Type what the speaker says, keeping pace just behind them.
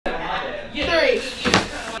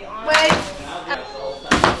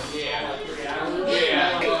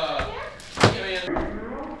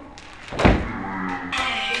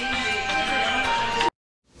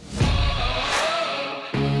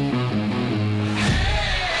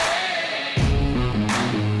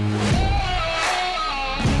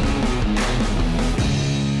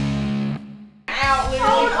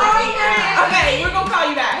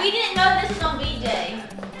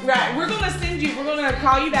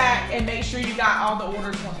back and make sure you got all the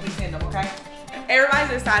orders once we send them, okay?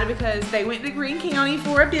 Everybody's excited because they went to Greene County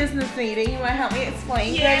for a business meeting. You want to help me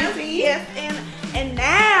explain? Yes, and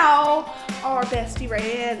now our bestie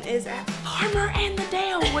Rayanne is at Farmer and the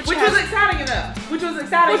Dale, which was exciting enough. Which is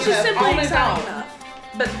simply exciting enough.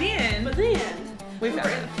 But then we found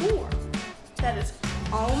in four. That is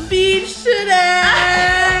on beach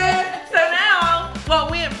today. So now, what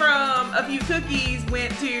went from a few cookies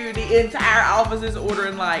went to the entire office's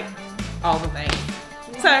ordering like all the things.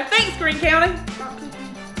 So thanks, Greene County.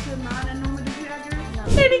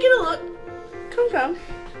 Danny, get a look. Come.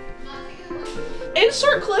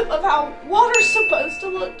 Insert clip of how water's supposed to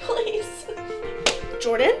look, please.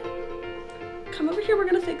 Jordan, come over here. We're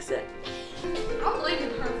gonna fix it. I'm leaving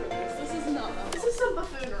her for this. This is not. This is some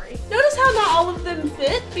buffoonery. Notice how not all of them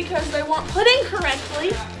fit because they weren't put in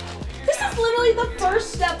correctly. This is literally the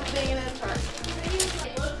first step of being an intern.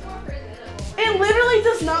 It literally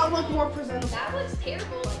does not look more presentable. That looks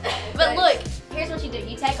terrible. But look, here's what you do.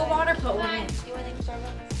 You take a water, put one in.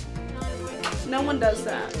 No one does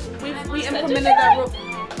that. We implemented that rule.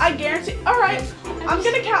 I guarantee. All right, I'm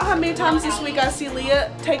gonna count how many times this week I see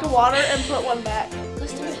Leah take a water and put one back.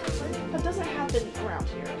 Let's do it. That doesn't happen around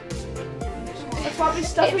here. That's why we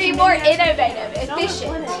stuff. It'd be more innovative,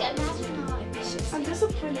 efficient. I'm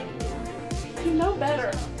disappointed. You know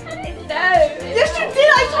better. I didn't know. Yes, you did.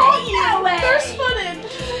 I taught you. No way. There's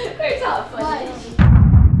footage. There's not footage.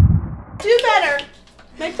 Do better.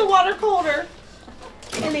 Make the water colder.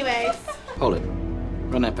 Anyways. Hold it.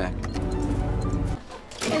 Run that back.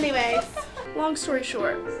 Anyways. Long story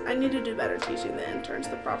short, I need to do better teaching the interns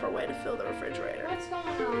the proper way to fill the refrigerator. What's going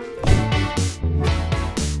on?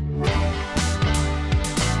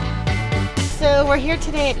 So we're here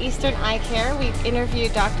today at Eastern Eye Care. We've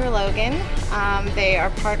interviewed Dr. Logan. They are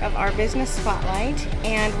part of our business spotlight,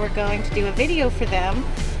 and we're going to do a video for them,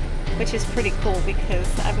 which is pretty cool because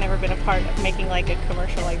I've never been a part of making like a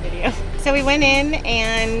commercial like video. So we went in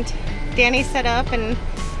and Danny set up and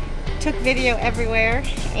took video everywhere,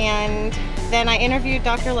 and then I interviewed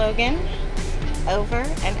Dr. Logan over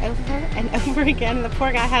and over and over again. The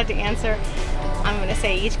poor guy had to answer, I'm gonna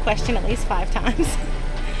say, each question at least 5 times.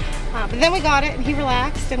 But then we got it and he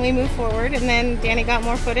relaxed and we moved forward, and then Danny got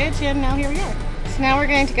more footage and now here we are. So now we're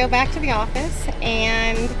going to go back to the office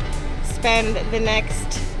and spend the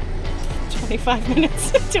next 25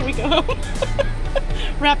 minutes till we go home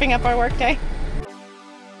wrapping up our work day.